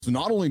So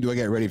not only do I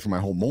get ready for my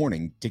whole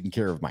morning taking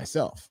care of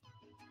myself,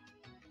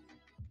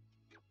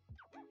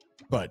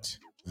 but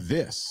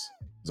this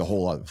is a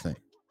whole other thing.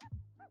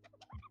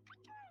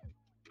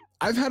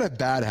 I've had a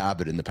bad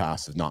habit in the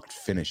past of not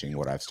finishing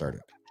what I've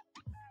started.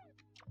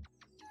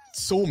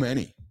 So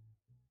many.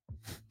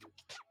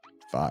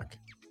 Fuck.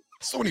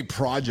 So many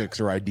projects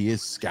or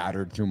ideas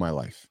scattered through my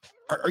life.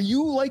 Are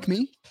you like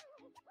me?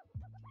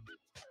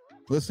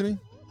 Listening?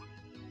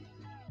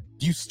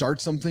 Do you start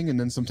something and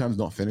then sometimes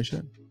not finish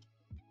it?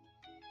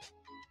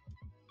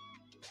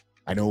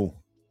 I know.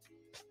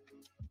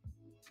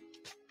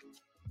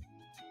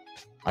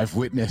 I've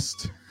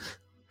witnessed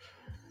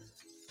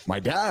my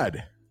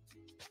dad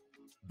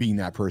being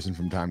that person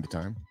from time to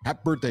time. Happy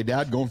birthday,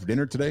 Dad. Going for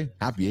dinner today.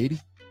 Happy 80.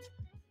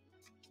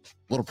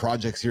 Little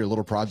projects here,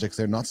 little projects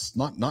there.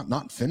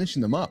 Not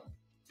finishing them up.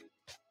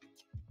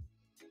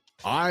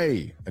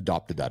 I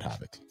adopted that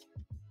habit.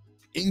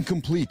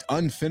 Incomplete,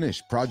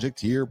 unfinished, project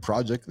here,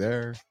 project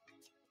there.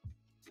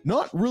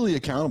 Not really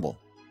accountable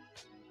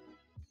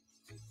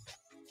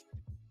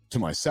to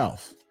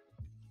myself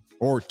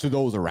or to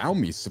those around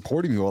me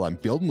supporting me while I'm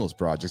building those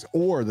projects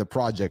or the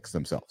projects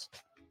themselves.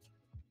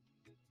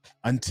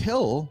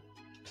 Until,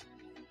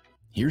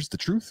 here's the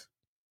truth,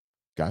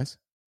 guys,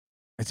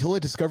 until I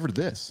discovered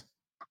this.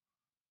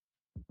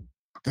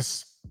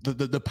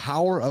 The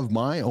power of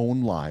my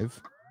own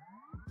live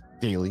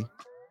daily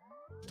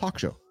talk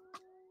show.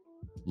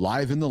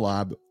 Live in the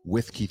Lab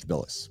with Keith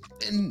Billis.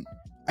 And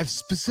I've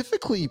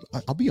specifically,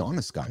 I'll be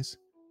honest, guys,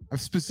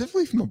 I've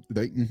specifically from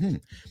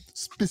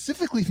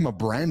a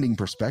branding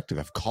perspective,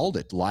 I've called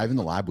it Live in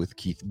the Lab with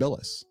Keith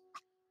Billis.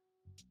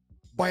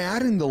 By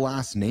adding the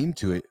last name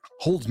to it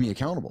holds me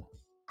accountable.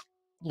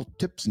 Little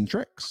tips and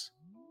tricks.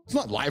 It's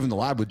not Live in the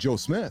Lab with Joe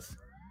Smith.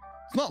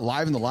 It's not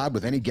Live in the Lab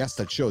with any guest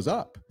that shows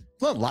up.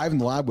 It's not Live in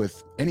the Lab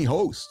with any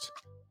host.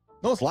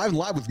 No, it's Live in the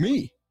Lab with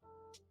me.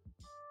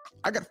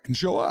 I got to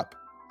show up.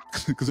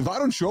 Because if I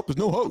don't show up, there's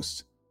no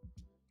host.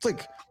 It's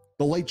like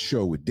The Late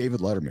Show with David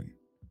Letterman.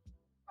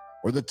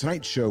 Or The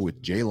Tonight Show with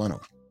Jay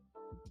Leno.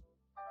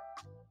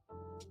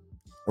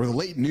 Or The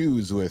Late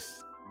News with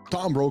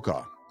Tom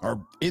Brokaw.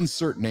 Or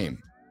insert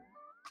name.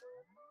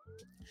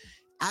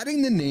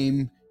 Adding the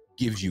name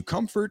gives you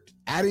comfort.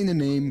 Adding the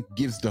name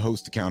gives the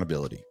host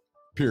accountability.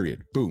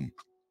 Period. Boom.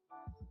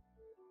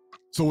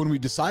 So when we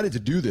decided to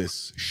do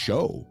this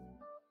show,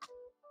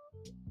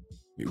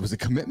 it was a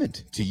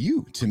commitment to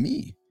you, to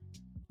me.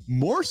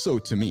 More so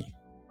to me.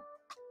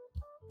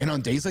 And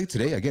on days like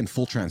today, again,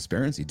 full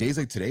transparency, days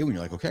like today when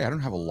you're like, okay, I don't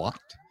have a lot.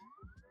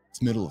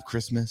 It's middle of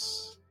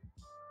Christmas,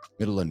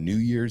 middle of New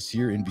Year's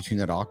here in between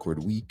that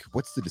awkward week.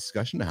 What's the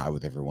discussion to have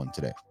with everyone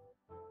today?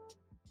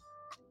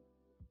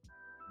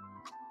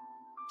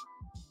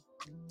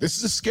 This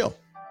is a skill.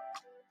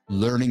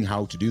 Learning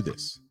how to do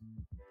this.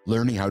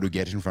 Learning how to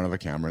get in front of a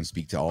camera and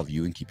speak to all of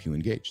you and keep you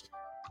engaged.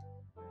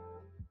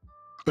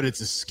 But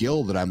it's a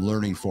skill that I'm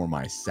learning for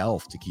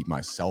myself to keep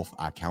myself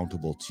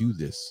accountable to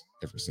this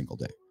every single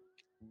day.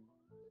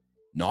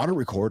 Not a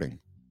recording.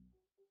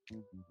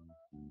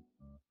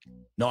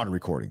 Not a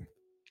recording.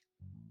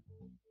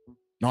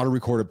 Not a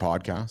recorded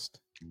podcast.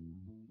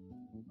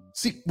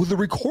 See, with a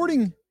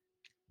recording,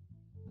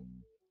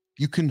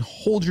 you can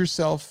hold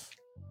yourself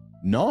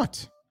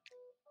not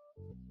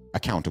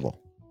accountable.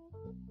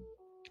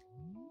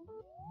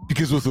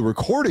 Because with a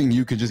recording,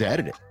 you can just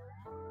edit it.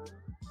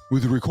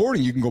 With the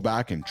recording, you can go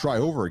back and try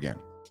over again.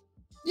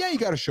 Yeah, you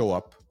got to show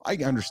up. I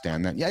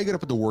understand that. Yeah, you got to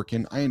put the work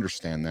in. I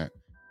understand that.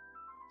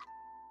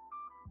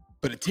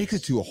 But it takes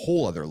it to a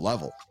whole other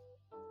level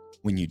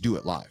when you do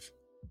it live.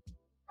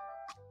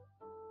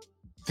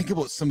 Think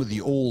about some of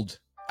the old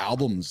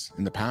albums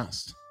in the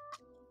past,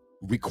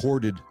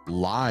 recorded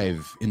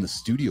live in the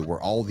studio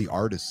where all the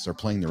artists are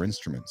playing their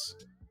instruments.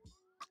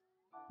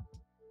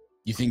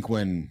 You think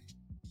when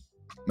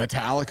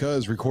Metallica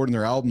is recording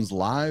their albums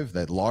live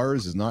that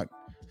Lars is not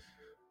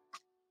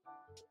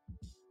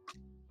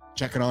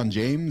checking on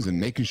James and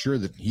making sure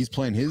that he's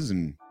playing his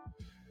and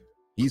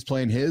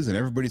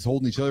everybody's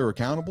holding each other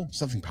accountable?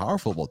 Something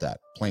powerful about that,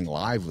 playing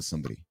live with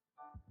somebody.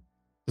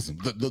 Listen,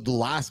 the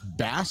last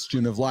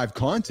bastion of live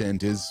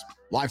content is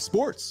live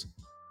sports.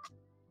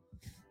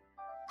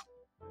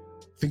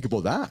 Think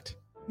about that.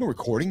 No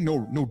recording,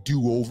 no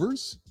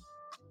do-overs.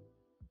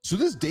 So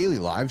this daily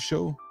live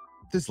show,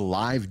 this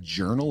live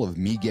journal of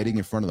me getting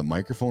in front of the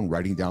microphone,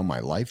 writing down my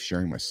life,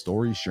 sharing my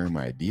stories, sharing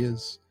my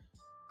ideas,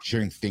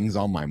 sharing things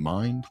on my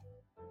mind.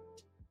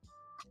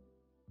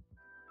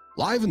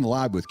 Live in the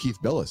Lab with Keith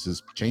Billis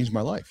has changed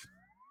my life.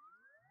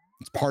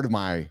 It's part of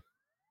my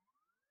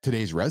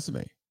today's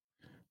resume.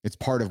 It's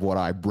part of what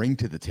I bring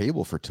to the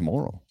table for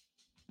tomorrow.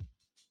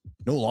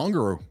 No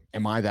longer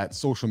am I that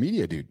social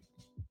media dude.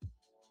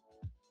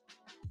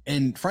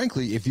 And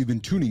frankly, if you've been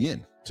tuning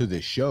in to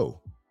this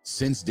show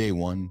since day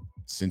one,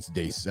 since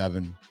day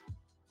 7,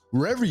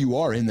 wherever you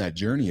are in that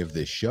journey of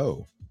this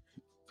show,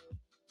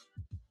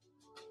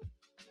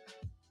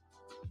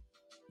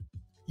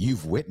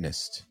 you've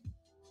witnessed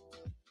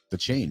the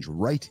change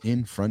right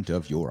in front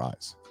of your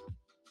eyes.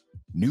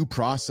 New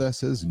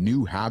processes,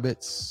 new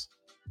habits,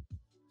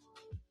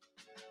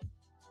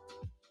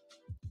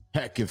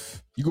 Heck,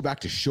 if you go back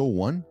to show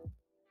 1,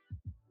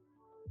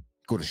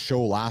 go to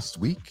show last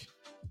week,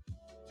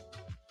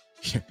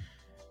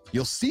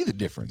 you'll see the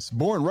difference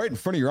born right in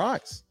front of your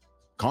eyes.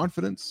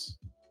 Confidence.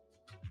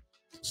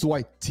 So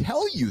I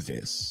tell you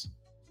this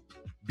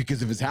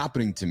because if it's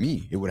happening to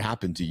me, it would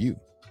happen to you.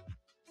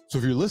 So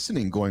if you're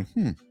listening going,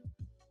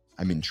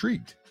 I'm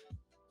intrigued,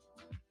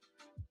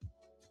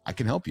 I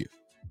can help you.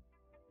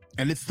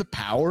 And it's the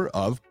power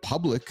of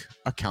public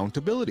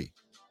accountability.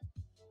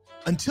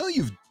 Until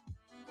you've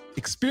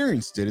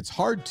experienced it, it's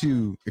hard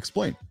to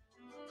explain.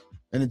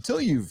 And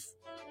until you've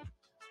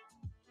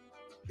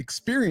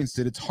experienced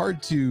it, it's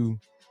hard to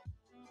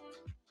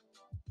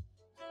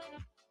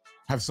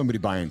have somebody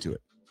buy into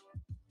it.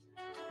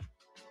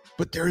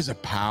 But there is a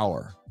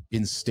power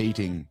in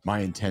stating my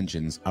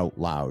intentions out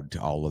loud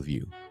to all of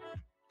you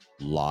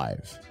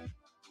live.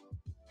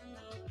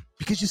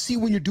 Because you see,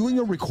 when you're doing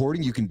a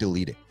recording, you can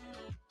delete it.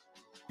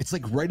 It's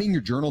like writing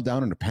your journal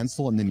down on a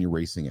pencil and then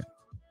erasing it.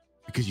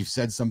 Because you've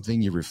said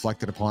something, you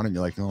reflected upon it, and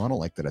you're like, no, I don't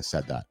like that I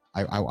said that.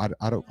 I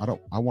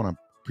want to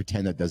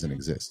pretend that doesn't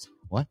exist.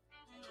 What?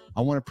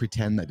 I want to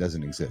pretend that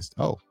doesn't exist.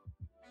 Oh,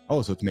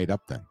 so it's made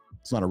up then.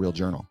 It's not a real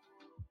journal.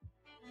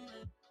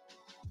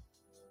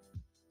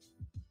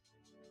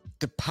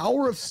 The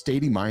power of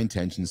stating my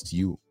intentions to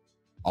you,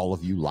 all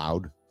of you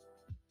loud,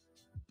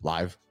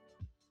 live,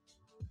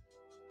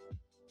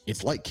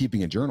 it's like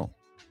keeping a journal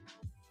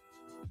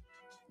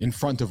in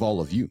front of all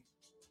of you.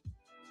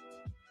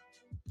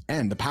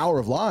 And the power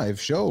of live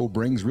show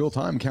brings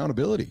real-time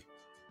accountability.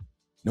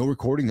 No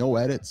recording, no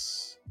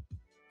edits,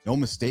 no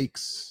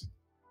mistakes,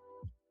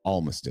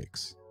 all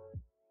mistakes.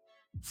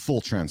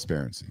 Full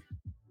transparency.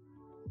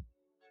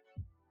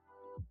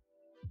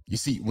 You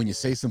see, when you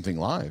say something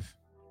live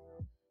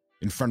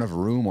in front of a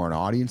room or an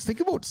audience, think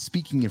about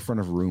speaking in front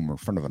of a room or in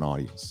front of an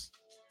audience.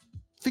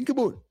 Think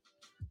about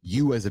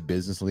you as a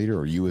business leader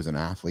or you as an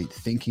athlete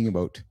thinking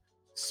about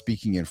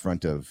speaking in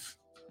front of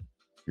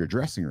your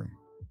dressing room.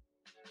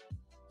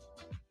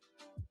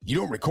 You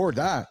don't record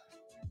that.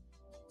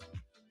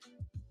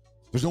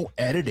 There's no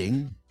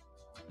editing.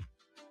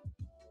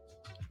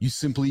 You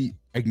simply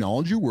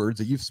acknowledge your words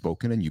that you've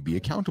spoken and you be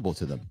accountable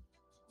to them.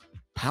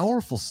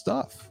 Powerful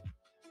stuff.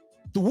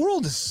 The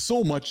world is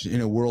so much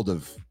in a world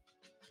of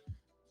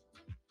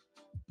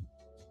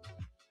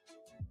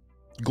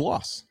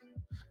gloss.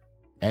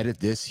 Edit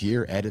this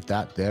here, edit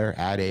that there,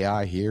 add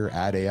AI here,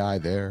 add AI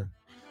there.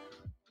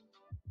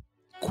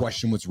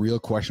 Question what's real,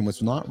 question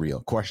what's not real.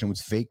 Question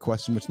what's fake,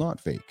 question what's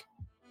not fake.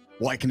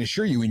 Well, I can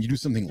assure you, when you do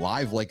something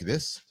live like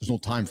this, there's no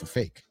time for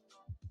fake.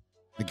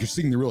 Like, you're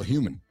seeing the real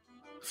human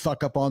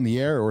fuck up on the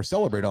air or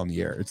celebrate on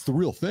the air. It's the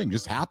real thing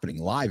just happening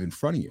live in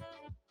front of you.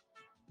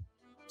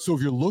 So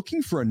if you're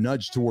looking for a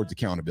nudge towards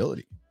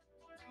accountability,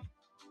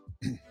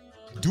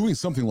 doing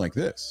something like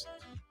this,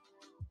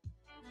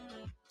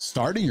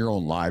 starting your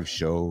own live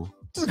show,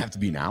 doesn't have to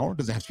be an hour,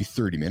 doesn't have to be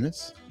 30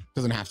 minutes,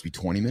 doesn't have to be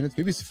 20 minutes,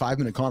 maybe it's a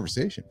 5-minute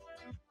conversation.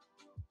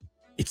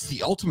 It's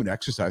the ultimate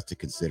exercise to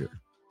consider.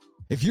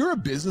 If you're a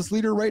business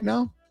leader right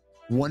now,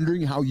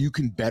 wondering how you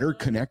can better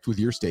connect with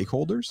your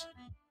stakeholders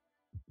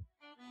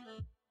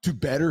to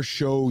better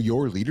show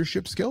your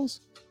leadership skills,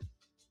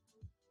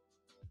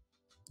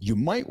 you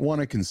might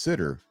want to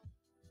consider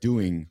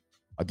doing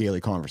a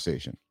daily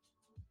conversation.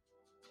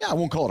 Yeah, I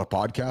won't call it a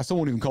podcast. I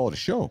won't even call it a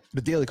show,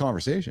 but a daily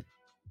conversation.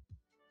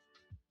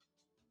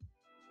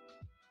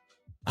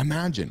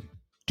 Imagine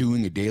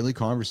doing a daily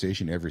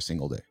conversation every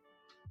single day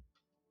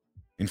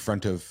in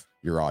front of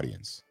your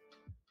audience.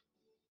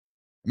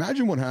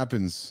 Imagine what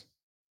happens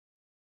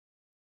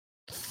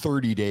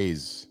 30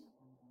 days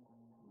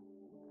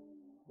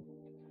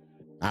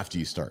after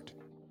you start.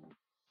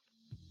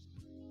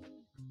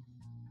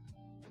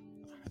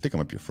 I think I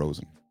might be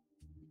frozen.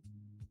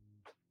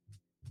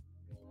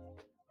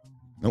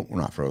 Nope,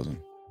 we're not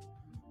frozen.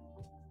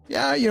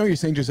 Yeah, you're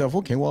saying to yourself,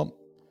 okay, well,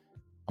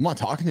 I'm not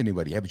talking to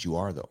anybody. Yeah, but you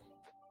are, though.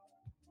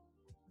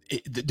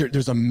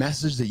 There's a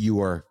message that you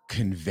are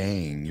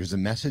conveying. There's a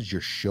message you're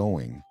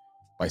showing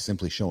by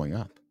simply showing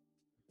up,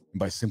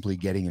 by simply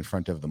getting in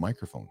front of the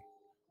microphone.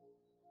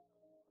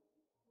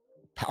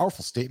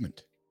 Powerful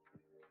statement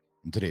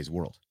in today's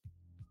world.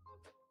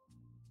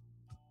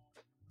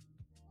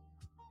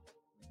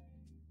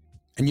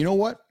 And you know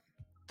what?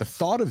 The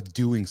thought of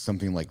doing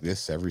something like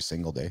this every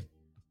single day,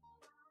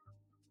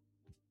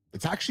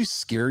 it's actually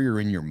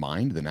scarier in your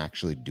mind than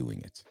actually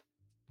doing it.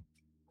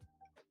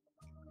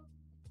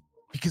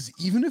 Because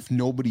even if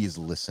nobody is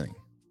listening,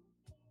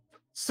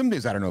 some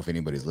days I don't know if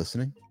anybody's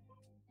listening,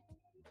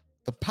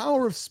 the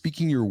power of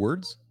speaking your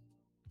words,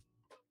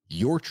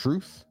 your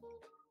truth,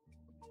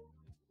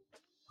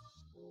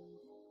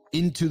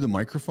 into the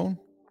microphone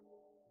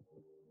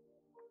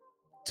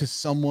to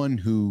someone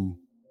who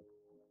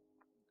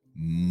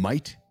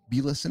might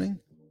be listening,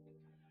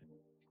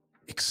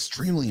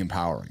 extremely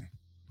empowering.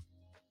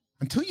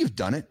 Until you've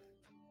done it,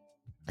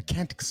 I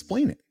can't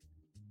explain it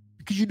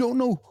because you don't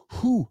know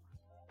who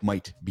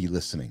might be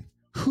listening,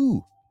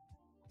 who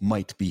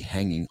might be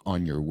hanging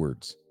on your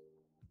words.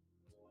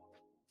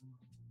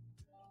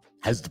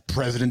 Has the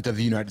president of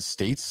the United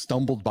States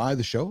stumbled by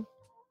the show?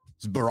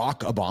 Is Barack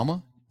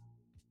Obama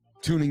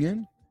tuning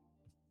in?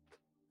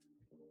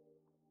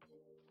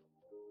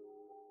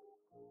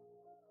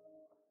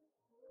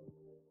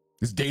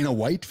 Is Dana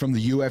White from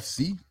the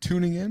UFC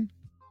tuning in?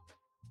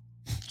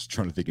 Just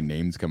trying to think of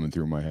names coming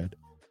through my head.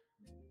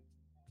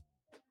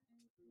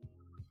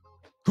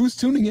 Who's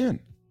tuning in?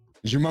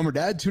 Is your mom or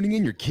dad tuning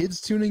in? Your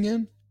kids tuning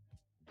in?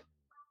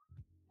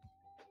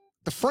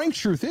 The frank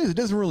truth is, it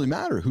doesn't really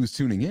matter who's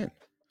tuning in.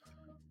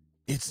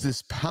 It's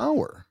this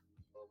power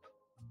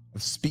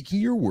of speaking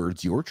your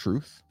words, your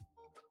truth,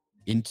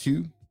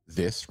 into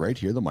this right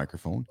here, the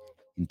microphone,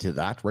 into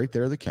that right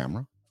there, the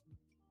camera,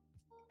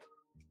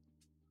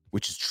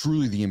 which is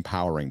truly the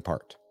empowering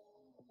part.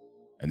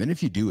 And then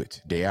if you do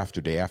it day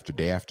after day after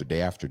day after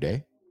day after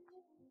day,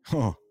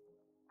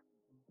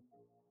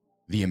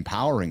 the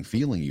empowering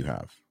feeling you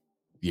have,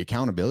 the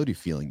accountability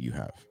feeling you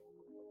have.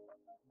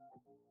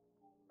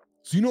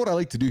 So you know what I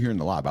like to do here in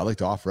the lab? I like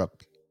to offer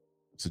up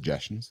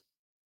suggestions,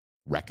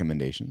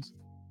 recommendations.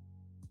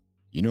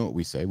 You know what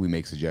we say? We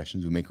make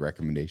suggestions, we make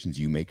recommendations,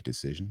 you make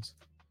decisions.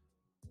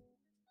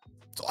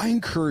 So I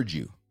encourage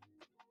you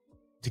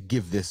to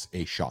give this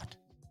a shot.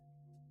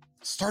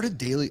 Start a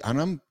daily,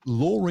 and I'm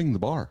lowering the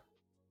bar.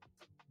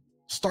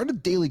 Start a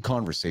daily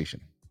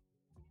conversation.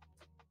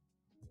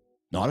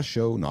 Not a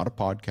show, not a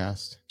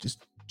podcast.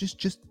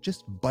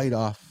 Just bite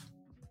off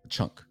a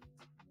chunk.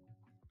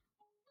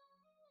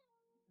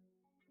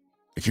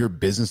 If you're a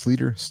business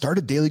leader, start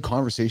a daily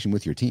conversation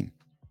with your team,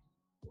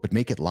 but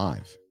make it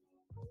live.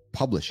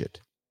 Publish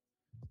it.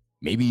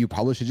 Maybe you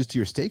publish it just to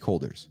your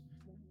stakeholders.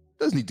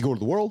 Doesn't need to go to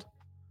the world.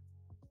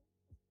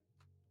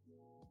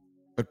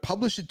 But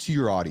publish it to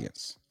your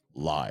audience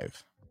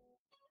live.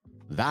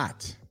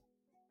 That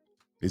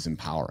is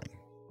empowering.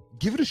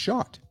 Give it a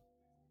shot.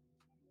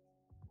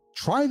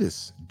 Try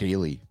this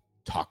daily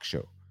talk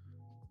show.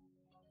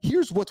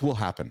 Here's what will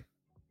happen.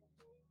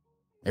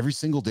 Every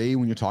single day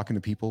when you're talking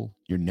to people,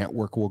 your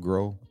network will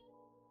grow.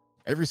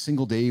 Every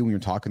single day when you're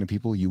talking to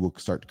people, you will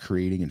start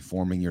creating and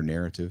forming your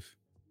narrative.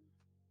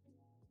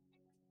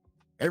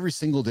 Every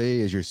single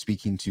day as you're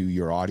speaking to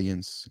your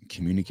audience,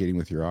 communicating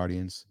with your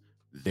audience,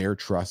 their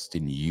trust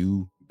in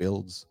you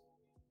builds.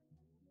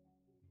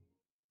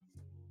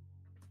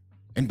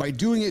 And by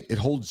doing it, it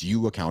holds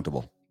you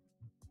accountable,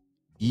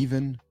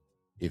 even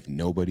if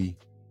nobody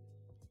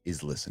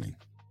is listening.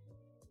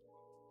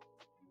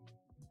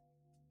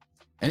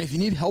 And if you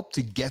need help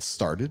to get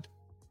started,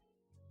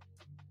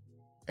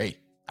 hey,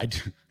 I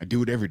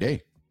do it every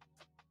day.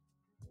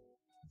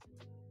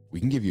 We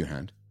can give you a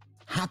hand.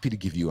 Happy to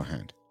give you a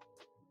hand.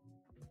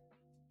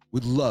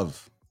 Would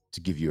love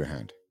to give you a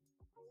hand.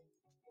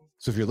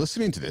 So if you're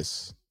listening to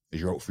this,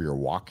 as you're out for your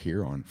walk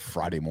here on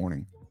Friday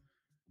morning,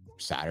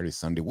 Saturday,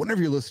 Sunday,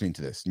 whenever you're listening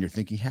to this, and you're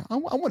thinking, hey, I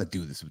want to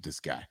do this with this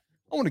guy.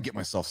 I want to get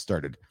myself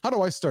started. How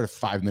do I start a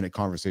 5-minute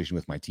conversation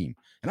with my team?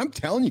 And I'm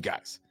telling you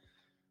guys,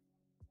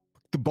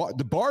 the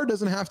bar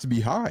doesn't have to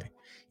be high.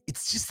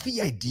 It's just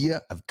the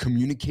idea of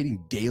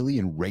communicating daily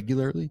and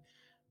regularly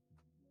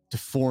to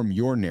form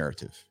your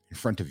narrative in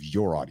front of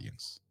your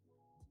audience.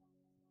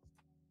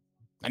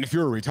 And if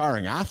you're a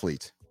retiring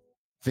athlete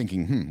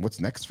thinking, what's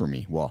next for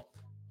me? Well,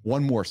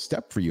 one more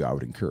step for you, I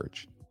would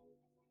encourage.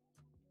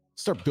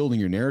 Start building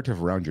your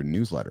narrative around your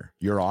newsletter,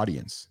 your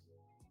audience.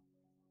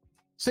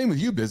 Same with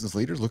you, business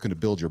leaders looking to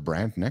build your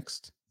brand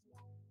next.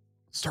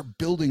 Start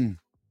building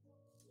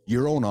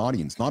your own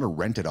audience, not a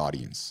rented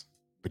audience,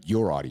 but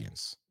your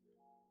audience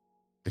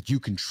that you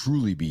can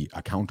truly be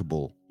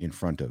accountable in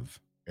front of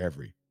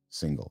every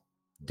single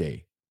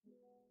day.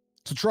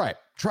 So try it.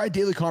 Try a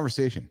daily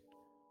conversation.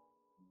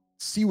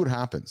 See what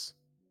happens.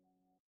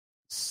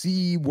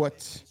 See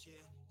what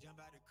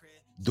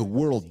the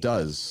world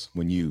does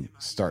when you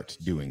start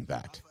doing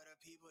that.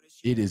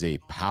 It is a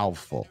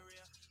powerful,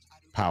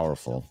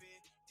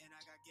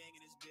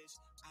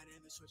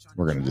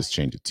 we're going to just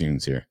change the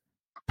tunes here.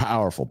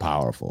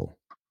 Powerful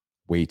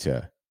way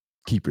to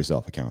keep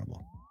yourself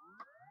accountable.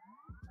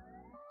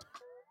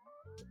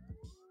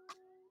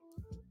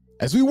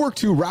 As we work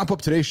to wrap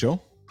up today's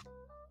show,